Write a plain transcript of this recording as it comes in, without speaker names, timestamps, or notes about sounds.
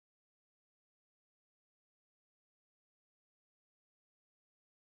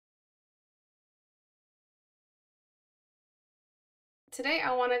Today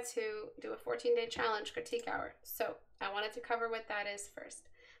I wanted to do a 14-day challenge critique hour. So I wanted to cover what that is first.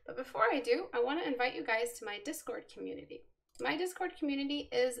 But before I do, I want to invite you guys to my Discord community. My Discord community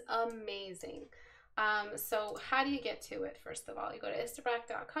is amazing. So how do you get to it? First of all, you go to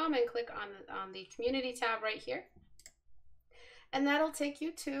istebrak.com and click on the community tab right here. And that'll take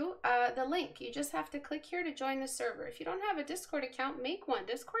you to the link. You just have to click here to join the server. If you don't have a Discord account, make one.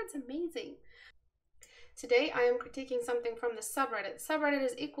 Discord's amazing. Today I am critiquing something from the subreddit. The subreddit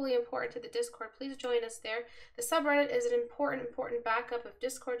is equally important to the Discord. Please join us there. The subreddit is an important backup if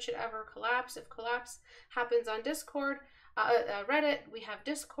Discord should ever collapse. If collapse happens on Discord, Reddit, we have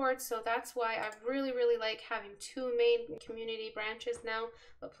Discord, so that's why I really like having two main community branches now.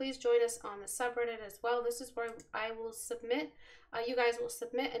 But please join us on the subreddit as well. This is where I will submit, you guys will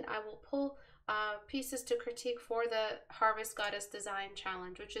submit, and I will pull pieces to critique for the Harvest Goddess Design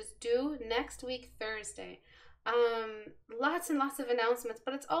Challenge, which is due next week, Thursday. Lots and lots of announcements,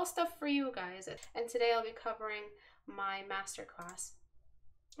 but it's all stuff for you guys. And today I'll be covering my masterclass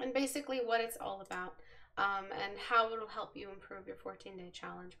and basically what it's all about. And how it'll help you improve your 14-day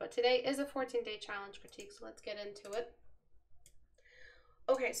challenge. But today is a 14-day challenge critique, so let's get into it.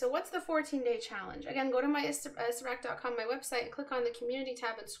 Okay, so what's the 14-day challenge? Again, go to my istebrak.com, my website, and click on the community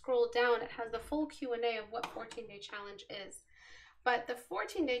tab and scroll down. It has the full Q&A of what 14-day challenge is. But the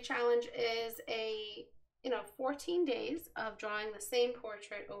 14-day challenge is 14 days of drawing the same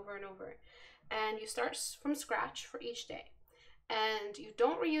portrait over and over. And you start from scratch for each day. And you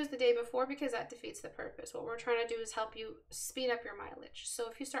don't reuse the day before because that defeats the purpose. What we're trying to do is help you speed up your mileage. So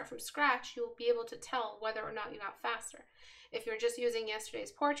if you start from scratch, you'll be able to tell whether or not you got faster. If you're just using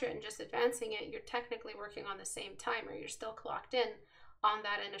yesterday's portrait and just advancing it, you're technically working on the same timer. You're still clocked in on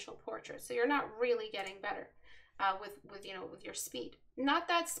that initial portrait. So you're not really getting better with your speed. Not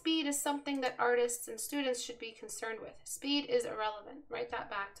that speed is something that artists and students should be concerned with. Speed is irrelevant. Write that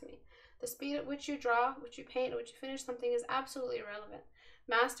back to me. The speed at which you draw, which you paint, which you finish something is absolutely irrelevant.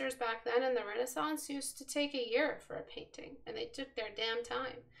 Masters back then in the Renaissance used to take a year for a painting, and they took their damn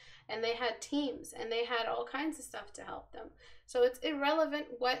time. And they had teams, and they had all kinds of stuff to help them. So it's irrelevant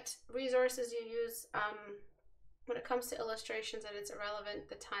what resources you use when it comes to illustrations, and it's irrelevant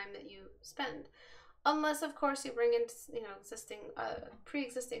the time that you spend. Unless, of course, you bring in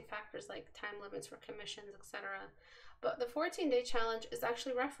pre-existing factors like time limits for commissions, etc. But the 14-day challenge is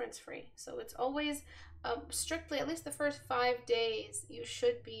actually reference-free. So it's always strictly, at least the first 5 days, you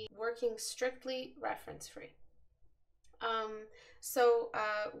should be working strictly reference-free.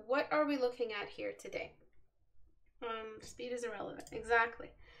 What are we looking at here today? Speed is irrelevant.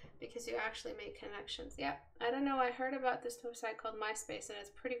 Exactly. Because you actually make connections. Yep. I don't know. I heard about this website called MySpace, and it's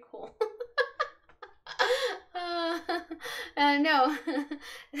pretty cool. No,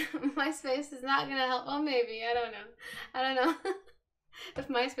 MySpace is not gonna help. Oh, maybe, I don't know if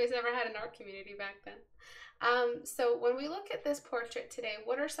MySpace ever had an art community back then. So when we look at this portrait today,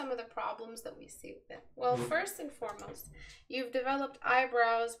 what are some of the problems that we see with it? Well, first and foremost, you've developed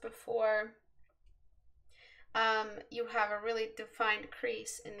eyebrows before you have a really defined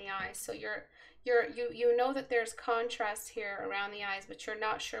crease in the eyes. So you know that there's contrast here around the eyes, but you're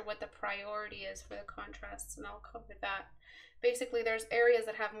not sure what the priority is for the contrasts, and I'll cover that. Basically, there's areas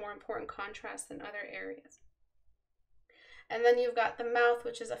that have more important contrast than other areas. And then you've got the mouth,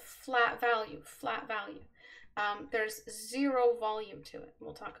 which is a flat value. There's zero volume to it.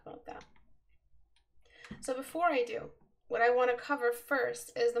 We'll talk about that. So before I do, what I want to cover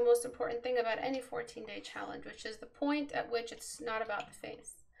first is the most important thing about any 14-day challenge, which is the point at which it's not about the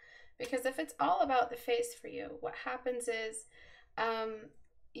face. Because if it's all about the face for you, what happens is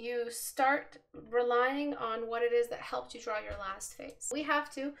you start relying on what it is that helped you draw your last face. We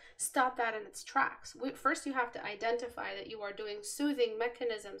have to stop that in its tracks. First, you have to identify that you are doing soothing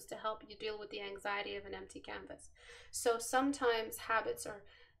mechanisms to help you deal with the anxiety of an empty canvas. So sometimes habits are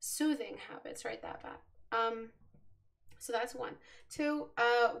soothing habits. Write that back. So that's one. Two,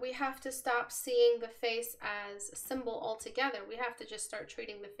 we have to stop seeing the face as a symbol altogether. We have to just start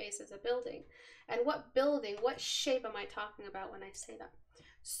treating the face as a building. And what building, what shape am I talking about when I say that?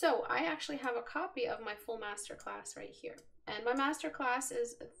 So I actually have a copy of my full masterclass right here. And my masterclass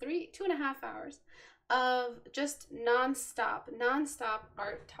is 2.5 hours of just non-stop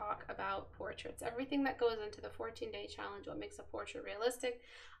art talk about portraits. Everything that goes into the 14-day challenge, what makes a portrait realistic.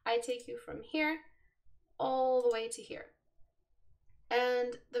 I take you from here all the way to here.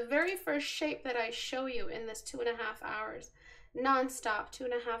 And the very first shape that I show you in this 2.5 hours, non-stop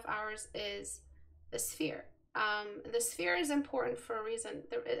 2.5 hours, is the sphere. The sphere is important for a reason.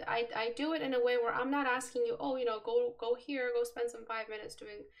 I do it in a way where I'm not asking you, oh, go here, go spend some 5 minutes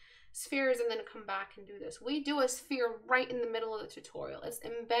doing spheres and then come back and do this. We do a sphere right in the middle of the tutorial. It's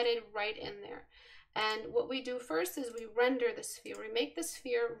embedded right in there. And what we do first is we render the sphere. We make the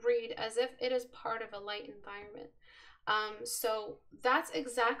sphere read as if it is part of a light environment. So that's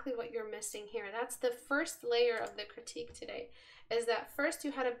exactly what you're missing here. That's the first layer of the critique today, is that first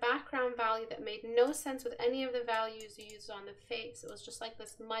you had a background value that made no sense with any of the values you used on the face. It was just like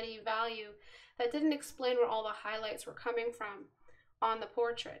this muddy value that didn't explain where all the highlights were coming from on the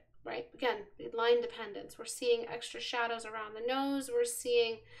portrait, right? Again, line dependence. We're seeing extra shadows around the nose. We're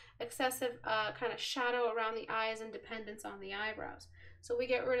seeing excessive kind of shadow around the eyes and dependence on the eyebrows. So we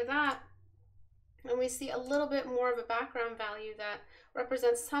get rid of that, and we see a little bit more of a background value that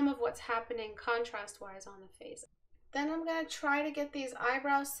represents some of what's happening contrast-wise on the face. Then I'm going to try to get these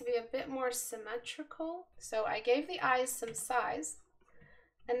eyebrows to be a bit more symmetrical. So I gave the eyes some size.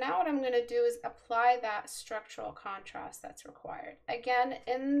 And now what I'm going to do is apply that structural contrast that's required. Again,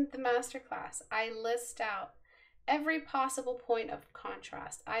 in the masterclass, I list out every possible point of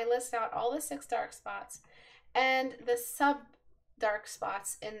contrast. I list out all the 6 dark spots and the sub-dark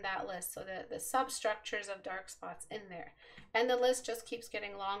spots in that list. So the substructures of dark spots in there. And the list just keeps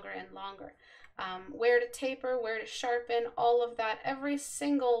getting longer and longer. Where to taper, where to sharpen, all of that. Every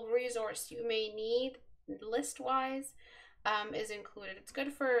single resource you may need list-wise is included. It's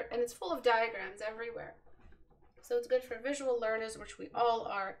good for, and it's full of diagrams everywhere. So it's good for visual learners, which we all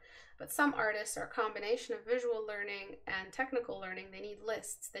are, but some artists are a combination of visual learning and technical learning. They need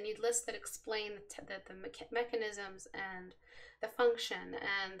lists. They need lists that explain the mechanisms and the function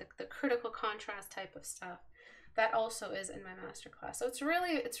and the critical contrast type of stuff. That also is in my masterclass. So it's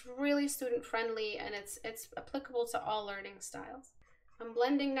really student friendly, and it's applicable to all learning styles. I'm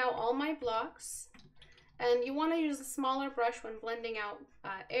blending now all my blocks. And you want to use a smaller brush when blending out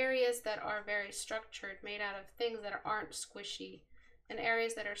areas that are very structured, made out of things that aren't squishy. In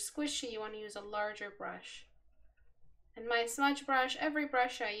areas that are squishy, you want to use a larger brush. And my smudge brush, every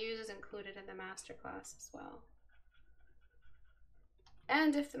brush I use is included in the masterclass as well.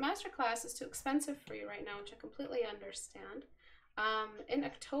 And if the masterclass is too expensive for you right now, which I completely understand, in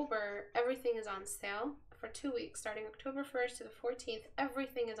October, everything is on sale for 2 weeks, starting October 1st to the 14th,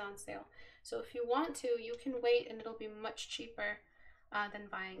 everything is on sale. So if you want to, you can wait and it'll be much cheaper than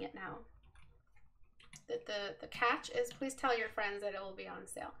buying it now. The catch is, please tell your friends that it will be on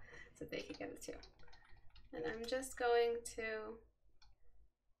sale so they can get it too. And I'm just going to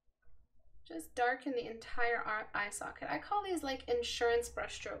just darken the entire eye socket. I call these like insurance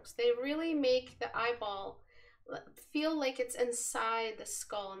brush strokes. They really make the eyeball feel like it's inside the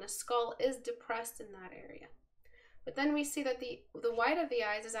skull, and the skull is depressed in that area. But then we see that the white of the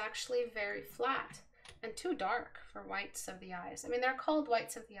eyes is actually very flat and too dark for whites of the eyes. I mean, they're called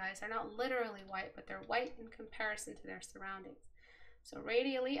whites of the eyes. They're not literally white, but they're white in comparison to their surroundings. So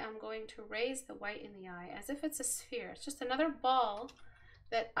radially, I'm going to raise the white in the eye as if it's a sphere. It's just another ball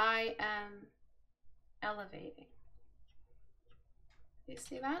that I am elevating. You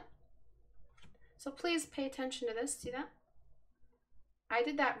see that? So please pay attention to this. See that? I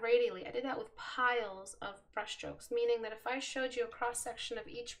did that radially. I did that with piles of brush strokes, meaning that if I showed you a cross section of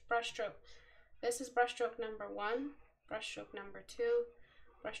each brush stroke, this is brush stroke number 1, brush stroke number 2,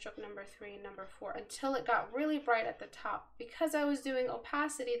 brush stroke number 3, and number 4, until it got really bright at the top. Because I was doing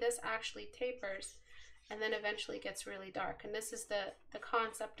opacity, this actually tapers and then eventually gets really dark. And this is the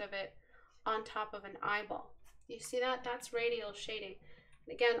concept of it on top of an eyeball. You see that? That's radial shading.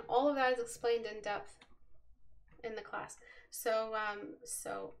 And again, all of that is explained in depth in the class. So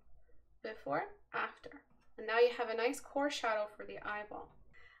before, after, and now you have a nice core shadow for the eyeball.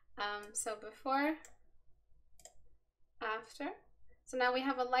 So before, after. So now we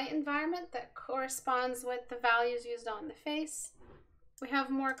have a light environment that corresponds with the values used on the face. We have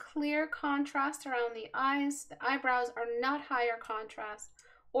more clear contrast around the eyes. The eyebrows are not higher contrast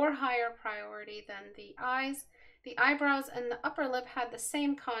or higher priority than the eyes. The eyebrows and the upper lip had the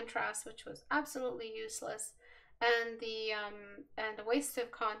same contrast, which was absolutely useless. And the wasted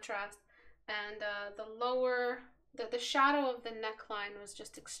contrast, and the shadow of the neckline was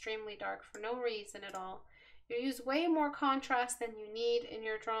just extremely dark for no reason at all. You use way more contrast than you need in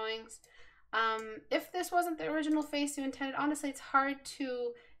your drawings. If this wasn't the original face you intended, honestly, it's hard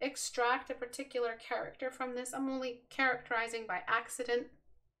to extract a particular character from this. I'm only characterizing by accident.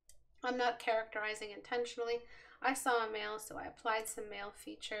 I'm not characterizing intentionally. I saw a male, so I applied some male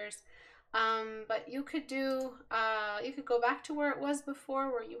features. But you could do, you could go back to where it was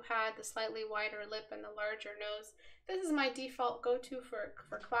before, where you had the slightly wider lip and the larger nose. This is my default go-to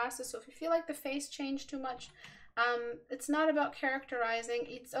for classes, so if you feel like the face changed too much, it's not about characterizing.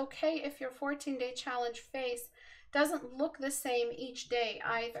 It's okay if your 14-day challenge face doesn't look the same each day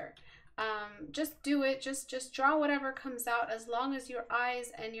either. Just do it. Just draw whatever comes out, as long as your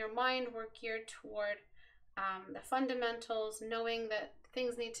eyes and your mind were geared toward the fundamentals, knowing that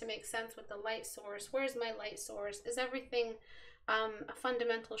things need to make sense with the light source. Where's my light source? Is everything a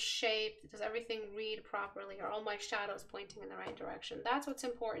fundamental shape? Does everything read properly? Are all my shadows pointing in the right direction? That's what's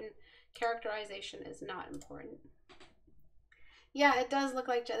important. Characterization is not important. Yeah, it does look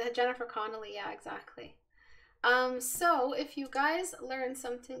like Jennifer Connelly. Yeah, exactly. So if you guys learned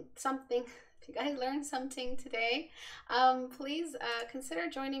something today, please consider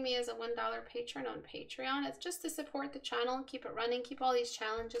joining me as a $1 patron on Patreon. It's just to support the channel and keep it running, keep all these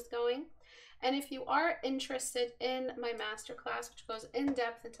challenges going. And if you are interested in my masterclass, which goes in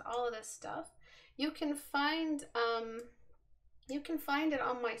depth into all of this stuff, you can find it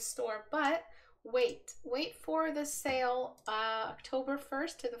on my store. But wait for the sale, October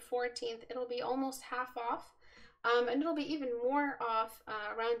 1st to the 14th. It'll be almost half off. And it'll be even more off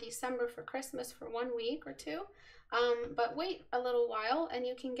around December for Christmas for 1 week or two. But wait a little while and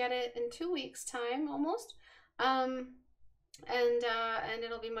you can get it in 2 weeks time almost. And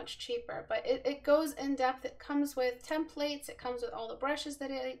it'll be much cheaper. But it goes in depth. It comes with templates. It comes with all the brushes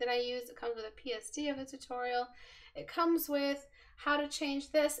that I use. It comes with a PSD of the tutorial. It comes with how to change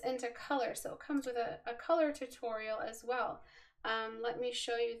this into color. So it comes with a color tutorial as well. Let me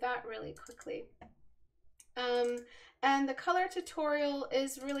show you that really quickly. And the color tutorial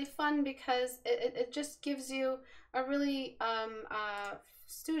is really fun because it just gives you a really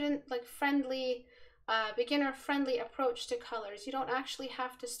student friendly, beginner friendly approach to colors. You don't actually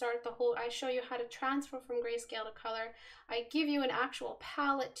have to start the whole, I show you how to transfer from grayscale to color. I give you an actual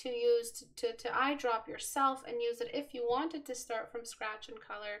palette to use to eyedrop yourself and use it if you wanted to start from scratch in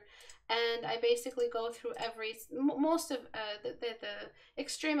color. And I basically go through most of the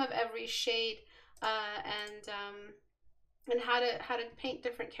extreme of every shade, and how to paint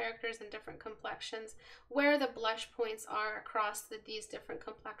different characters and different complexions, where the blush points are across these different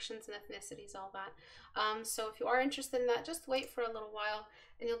complexions and ethnicities, all that. So if you are interested in that, just wait for a little while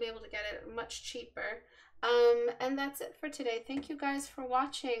and you'll be able to get it much cheaper. And that's it for today. Thank you guys for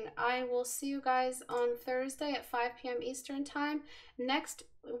watching. I will see you guys on Thursday at 5 p.m. Eastern time. Next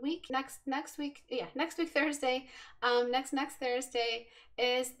week Thursday, next Thursday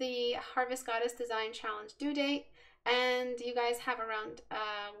is the Harvest Goddess Design Challenge due date. And you guys have around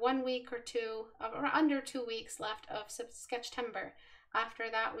 1 week or two, under 2 weeks left of Sketchtember. After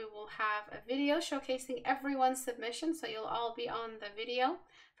that, we will have a video showcasing everyone's submission, so you'll all be on the video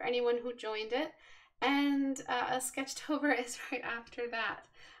for anyone who joined it. And Sketchtober is right after that.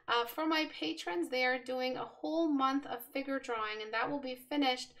 For my patrons, they are doing a whole month of figure drawing, and that will be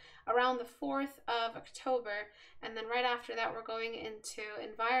finished around the 4th of October. And then right after that, we're going into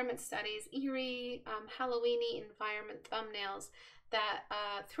environment studies, eerie, Halloweeny environment thumbnails, that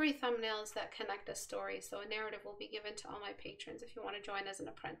 3 thumbnails that connect a story. So a narrative will be given to all my patrons if you want to join as an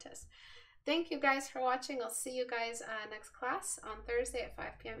apprentice. Thank you guys for watching. I'll see you guys next class on Thursday at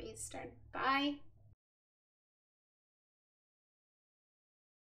 5 p.m. Eastern. Bye.